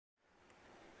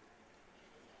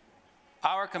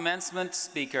Our commencement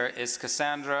speaker is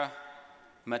Casandra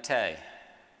Matej,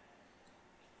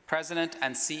 President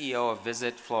and CEO of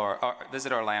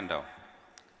Visit Orlando,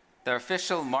 the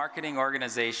official marketing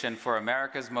organization for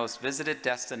America's most visited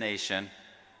destination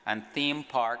and theme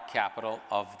park capital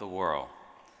of the world.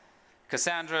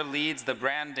 Casandra leads the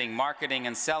branding, marketing,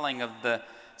 and selling of the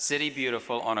City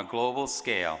Beautiful on a global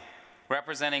scale,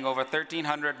 representing over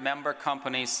 1,300 member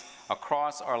companies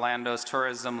across Orlando's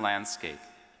tourism landscape.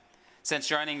 Since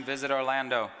joining Visit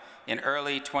Orlando in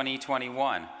early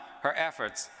 2021, her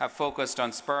efforts have focused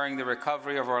on spurring the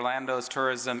recovery of Orlando's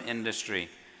tourism industry,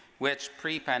 which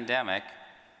pre-pandemic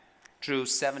drew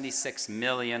 76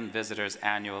 million visitors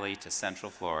annually to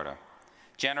Central Florida,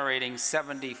 generating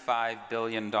 $75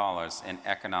 billion in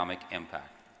economic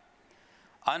impact.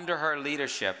 Under her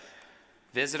leadership,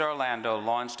 Visit Orlando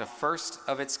launched a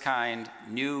first-of-its-kind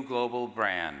new global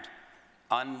brand,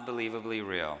 Unbelievably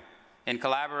Real, in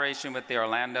collaboration with the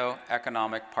Orlando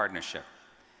Economic Partnership,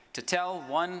 to tell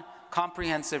one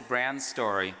comprehensive brand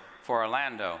story for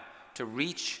Orlando to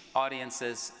reach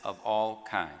audiences of all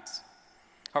kinds.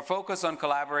 Her focus on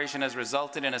collaboration has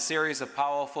resulted in a series of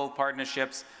powerful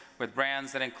partnerships with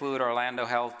brands that include Orlando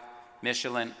Health,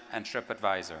 Michelin, and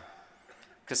TripAdvisor.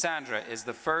 Casandra is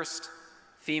the first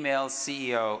female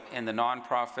CEO in the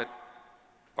nonprofit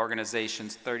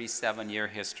organization's 37-year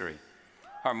history.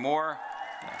 Her more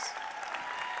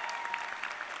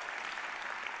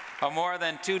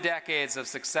than 2 decades of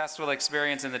successful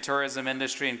experience in the tourism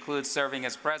industry includes serving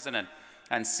as president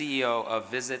and CEO of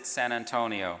Visit San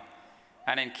Antonio,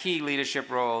 and in key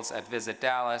leadership roles at Visit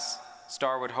Dallas,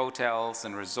 Starwood Hotels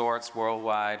and Resorts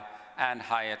Worldwide, and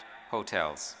Hyatt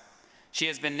Hotels. She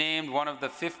has been named one of the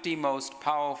 50 most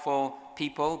powerful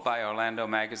people by Orlando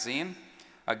Magazine,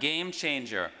 a game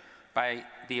changer by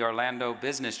the Orlando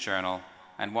Business Journal,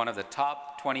 and one of the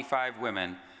top 25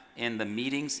 women in the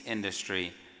meetings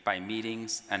industry by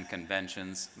Meetings and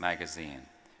Conventions Magazine.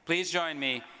 Please join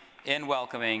me in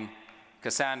welcoming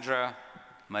Casandra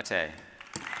Matej.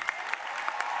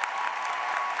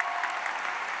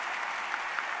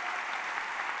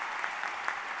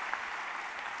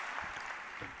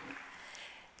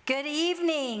 Good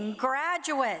evening,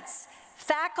 graduates,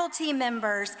 faculty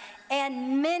members,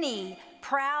 and many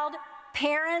proud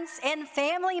parents and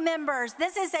family members.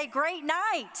 This is a great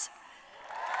night.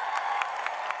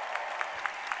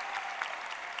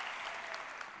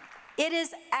 It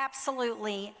is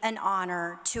absolutely an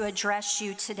honor to address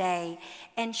you today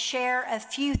and share a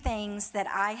few things that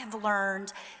I have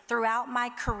learned throughout my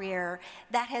career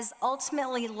that has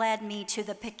ultimately led me to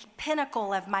the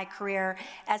pinnacle of my career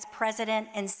as president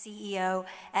and CEO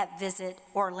at Visit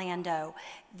Orlando,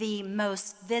 the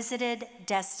most visited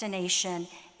destination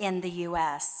in the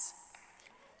U.S.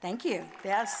 Thank you.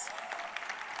 Yes.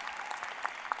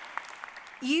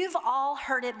 You've all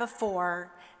heard it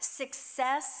before.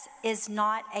 Success is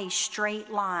not a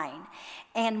straight line,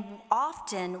 and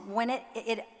often when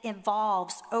it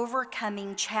involves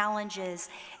overcoming challenges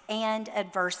and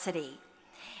adversity.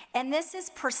 And this is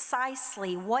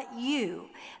precisely what you,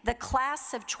 the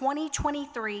class of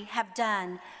 2023, have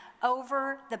done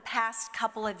over the past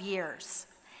couple of years.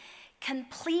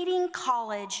 Completing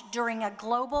college during a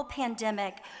global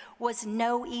pandemic was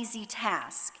no easy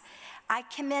task. I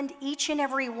commend each and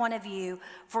every one of you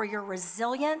for your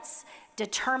resilience,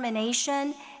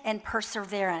 determination, and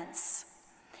perseverance.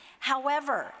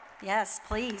 However, yes,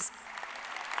 please.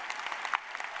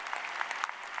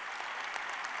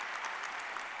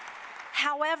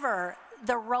 However,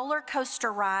 the roller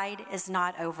coaster ride is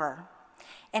not over.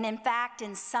 And in fact,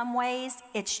 in some ways,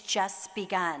 it's just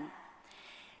begun.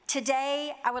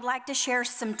 Today, I would like to share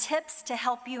some tips to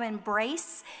help you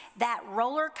embrace that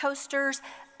roller coaster's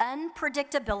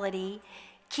unpredictability,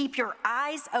 keep your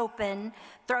eyes open,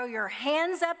 throw your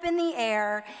hands up in the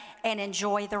air, and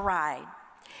enjoy the ride.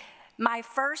 My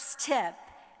first tip,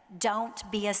 don't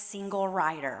be a single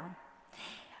rider.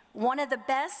 One of the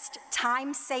best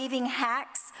time-saving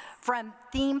hacks from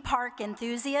theme park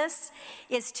enthusiasts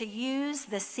is to use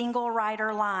the single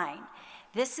rider line.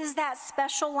 This is that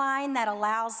special line that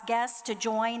allows guests to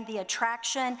join the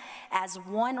attraction as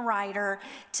one rider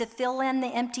to fill in the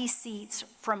empty seats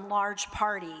from large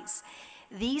parties.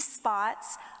 These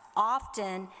spots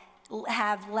often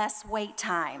have less wait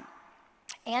time.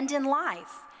 And in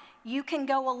life, you can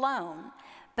go alone,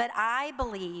 but I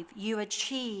believe you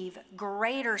achieve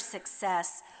greater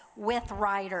success with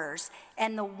riders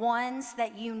and the ones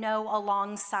that you know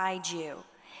alongside you.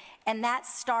 And that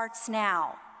starts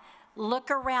now.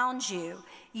 Look around you.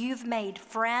 You've made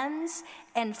friends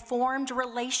and formed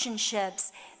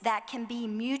relationships that can be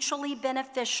mutually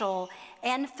beneficial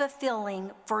and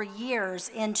fulfilling for years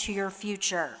into your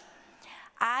future.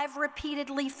 I've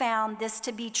repeatedly found this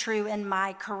to be true in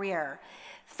my career.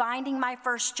 Finding my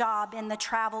first job in the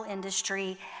travel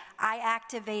industry, I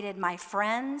activated my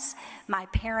friends, my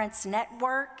parents'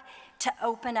 network to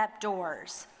open up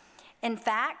doors. In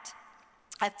fact,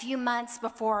 a few months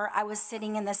before I was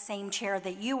sitting in the same chair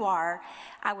that you are,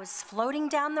 I was floating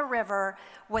down the river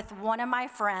with one of my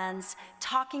friends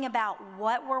talking about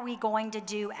what were we going to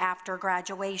do after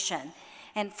graduation.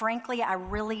 And frankly, I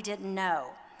really didn't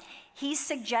know. He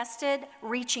suggested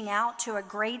reaching out to a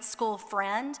grade school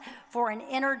friend for an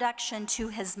introduction to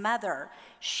his mother.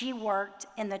 She worked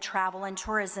in the travel and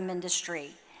tourism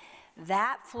industry.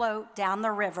 That float down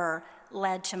the river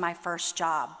led to my first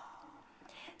job.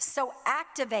 So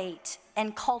activate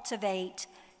and cultivate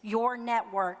your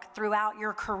network throughout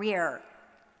your career.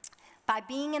 By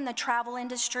being in the travel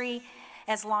industry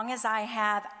as long as I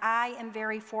have, I am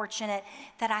very fortunate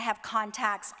that I have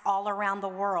contacts all around the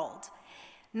world.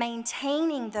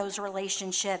 Maintaining those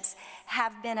relationships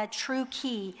have been a true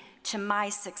key to my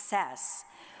success.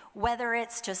 Whether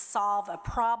it's to solve a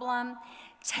problem,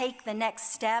 take the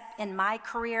next step in my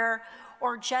career,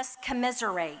 or just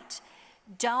commiserate,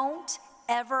 don't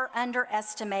ever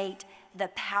underestimate the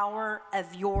power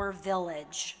of your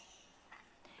village.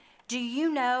 Do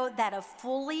you know that a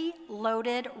fully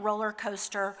loaded roller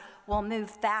coaster will move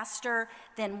faster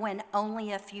than when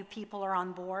only a few people are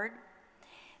on board?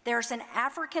 There's an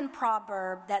African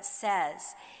proverb that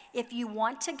says, if you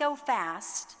want to go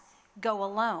fast, go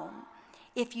alone.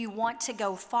 If you want to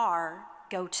go far,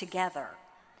 go together.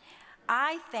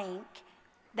 I think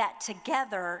that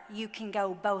together you can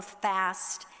go both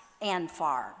fast and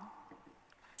far.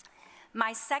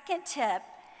 My second tip,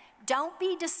 don't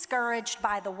be discouraged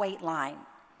by the wait line.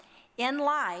 In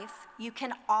life, you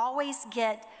cannot always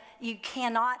get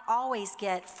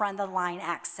front of the line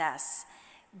access.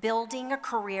 Building a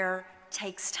career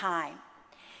takes time.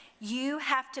 You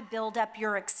have to build up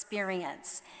your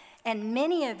experience, and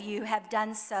many of you have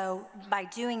done so by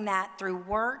doing that through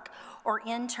work or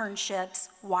internships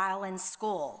while in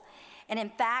school. And in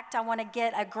fact, I want to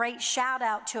get a great shout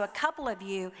out to a couple of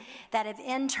you that have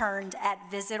interned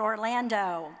at Visit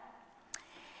Orlando.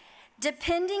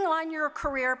 Depending on your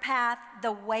career path,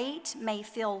 the wait may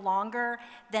feel longer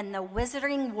than the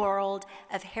Wizarding World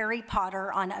of Harry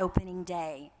Potter on opening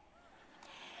day.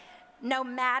 No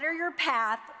matter your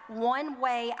path, one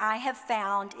way I have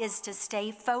found is to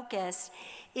stay focused,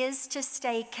 is to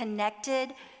stay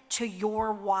connected to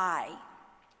your why.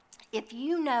 If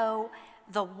you know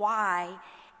the why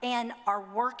and are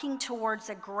working towards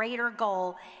a greater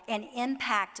goal and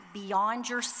impact beyond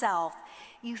yourself,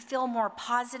 you feel more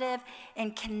positive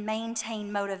and can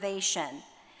maintain motivation.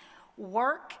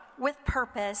 Work with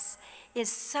purpose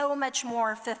is so much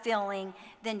more fulfilling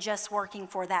than just working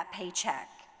for that paycheck.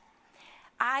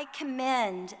 I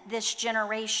commend this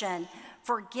generation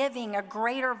for giving a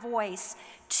greater voice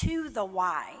to the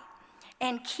why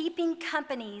and keeping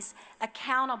companies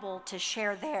accountable to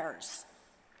share theirs.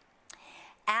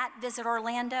 At Visit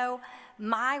Orlando,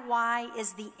 my why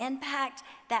is the impact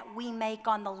that we make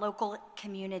on the local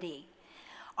community.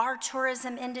 Our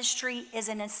tourism industry is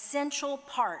an essential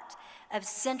part of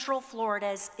Central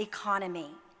Florida's economy.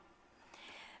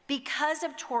 Because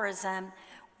of tourism,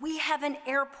 we have an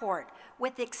airport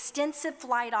with extensive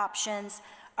flight options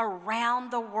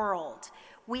around the world.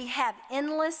 We have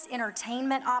endless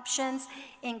entertainment options,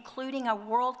 including a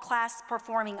world-class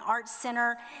performing arts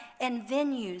center and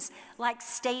venues like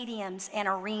stadiums and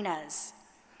arenas.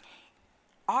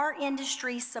 Our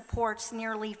industry supports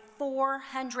nearly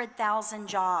 400,000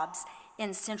 jobs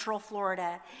in Central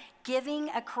Florida, giving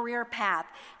a career path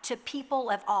to people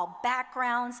of all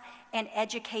backgrounds and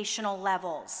educational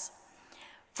levels.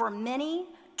 For many,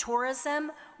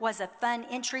 tourism was a fun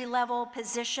entry-level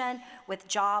position with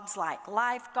jobs like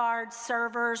lifeguards,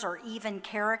 servers, or even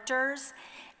characters.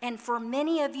 And for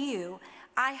many of you,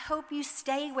 I hope you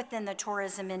stay within the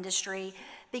tourism industry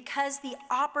because the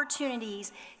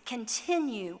opportunities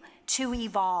continue to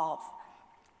evolve.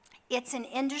 It's an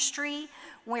industry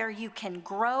where you can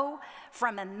grow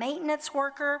from a maintenance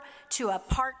worker to a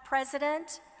park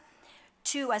president,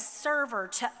 to a server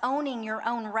to owning your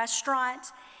own restaurant,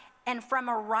 and from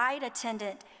a ride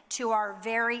attendant to our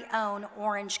very own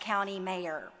Orange County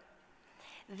mayor.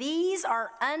 These are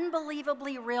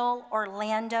unbelievably real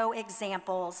Orlando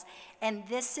examples, and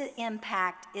this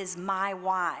impact is my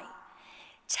why.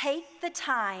 Take the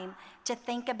time to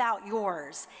think about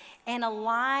yours and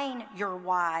align your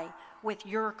why with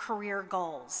your career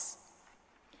goals.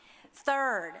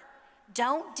 Third,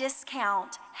 don't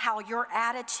discount how your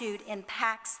attitude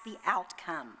impacts the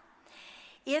outcome.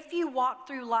 If you walk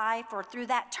through life or through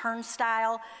that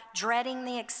turnstile dreading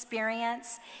the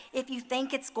experience, if you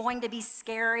think it's going to be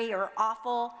scary or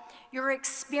awful, your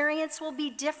experience will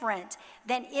be different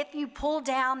than if you pull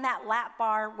down that lap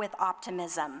bar with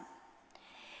optimism.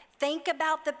 Think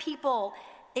about the people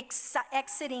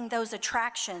exiting those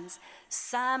attractions.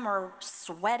 Some are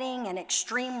sweating in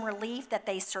extreme relief that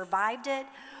they survived it,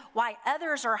 while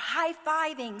others are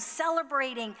high-fiving,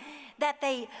 celebrating that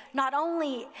they not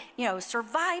only,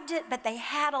 survived it, but they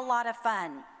had a lot of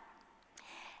fun.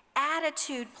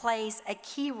 Attitude plays a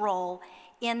key role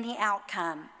in the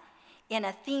outcome, in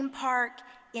a theme park,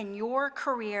 in your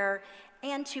career,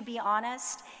 and to be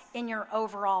honest, in your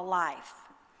overall life.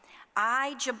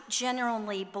 I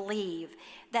genuinely believe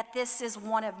that this is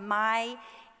one of my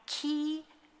key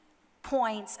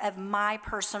points of my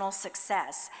personal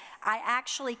success. I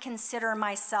actually consider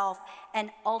myself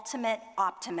an ultimate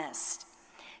optimist.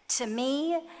 To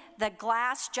me, the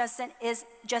glass just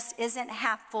isn't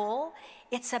half full.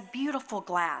 It's a beautiful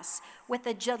glass with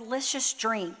a delicious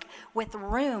drink with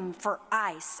room for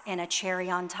ice and a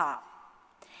cherry on top.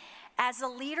 As a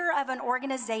leader of an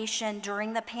organization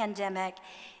during the pandemic,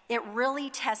 it really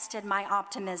tested my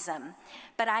optimism,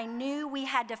 but I knew we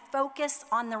had to focus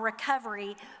on the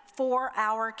recovery for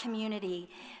our community,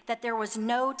 that there was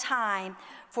no time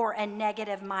for a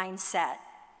negative mindset.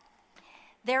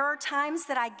 There are times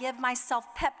that I give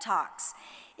myself pep talks.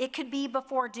 It could be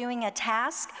before doing a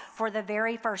task for the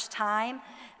very first time,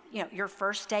 your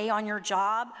first day on your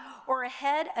job, or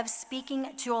ahead of speaking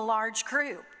to a large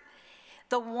group.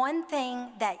 The one thing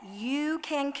that you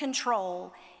can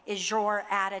control is your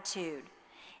attitude.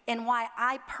 And why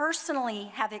I personally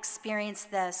have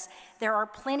experienced this, there are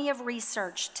plenty of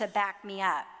research to back me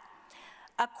up.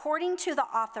 According to the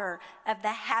author of The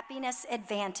Happiness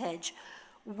Advantage,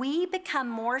 we become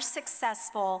more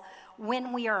successful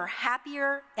when we are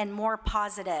happier and more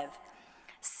positive.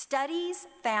 Studies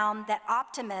found that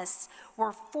optimists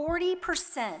were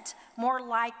 40% more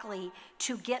likely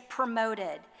to get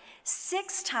promoted,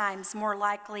 6 times more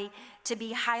likely to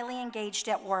be highly engaged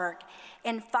at work,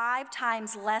 and 5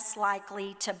 times less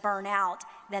likely to burn out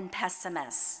than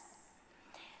pessimists.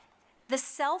 The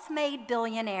self-made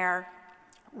billionaire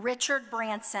Richard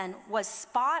Branson was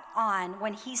spot on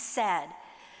when he said,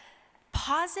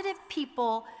 "Positive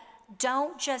people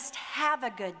don't just have a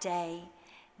good day,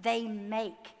 they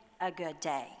make a good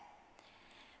day."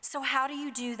 So how do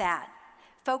you do that?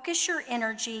 Focus your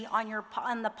energy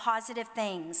on the positive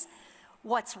things,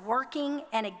 what's working,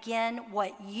 and again,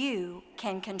 what you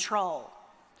can control.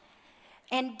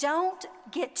 And don't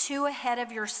get too ahead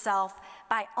of yourself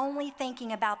by only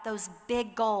thinking about those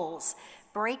big goals.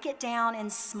 Break it down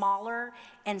in smaller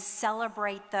and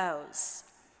celebrate those.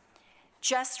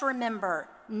 Just remember,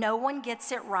 no one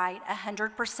gets it right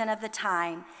 100% of the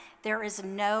time. There is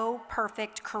no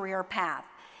perfect career path.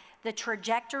 The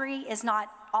trajectory is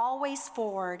not always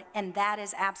forward, and that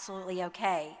is absolutely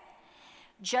okay.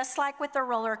 Just like with a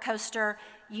roller coaster,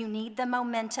 you need the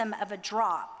momentum of a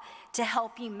drop to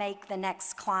help you make the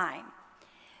next climb.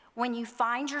 When you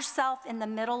find yourself in the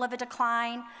middle of a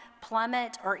decline,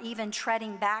 plummet, or even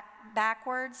treading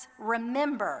backwards,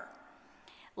 remember,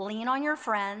 lean on your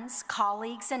friends,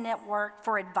 colleagues, and network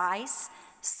for advice,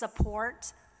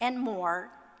 support, and more.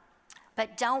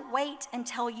 But don't wait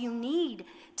until you need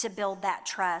to build that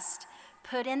trust.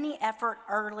 Put in the effort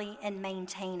early and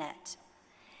maintain it.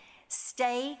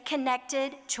 Stay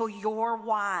connected to your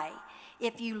why.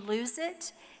 If you lose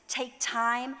it, take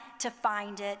time to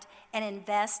find it and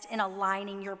invest in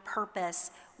aligning your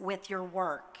purpose with your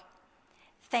work.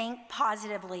 Think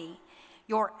positively.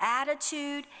 Your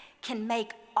attitude can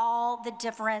make all the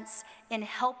difference in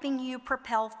helping you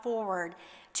propel forward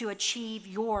to achieve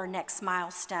your next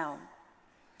milestone.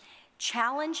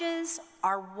 Challenges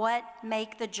are what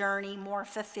make the journey more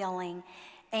fulfilling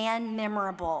and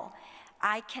memorable.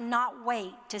 I cannot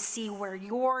wait to see where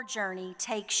your journey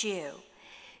takes you.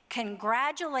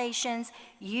 Congratulations,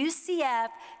 UCF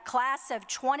class of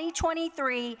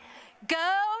 2023. Go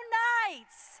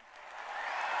Knights!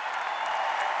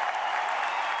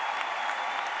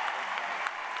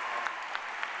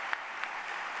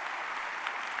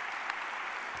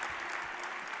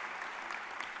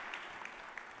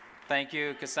 Thank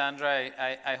you, Casandra.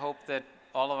 I hope that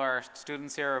all of our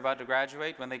students here are about to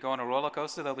graduate. When they go on a roller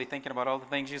coaster, they'll be thinking about all the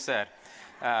things you said.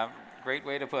 Great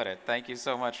way to put it. Thank you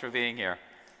so much for being here.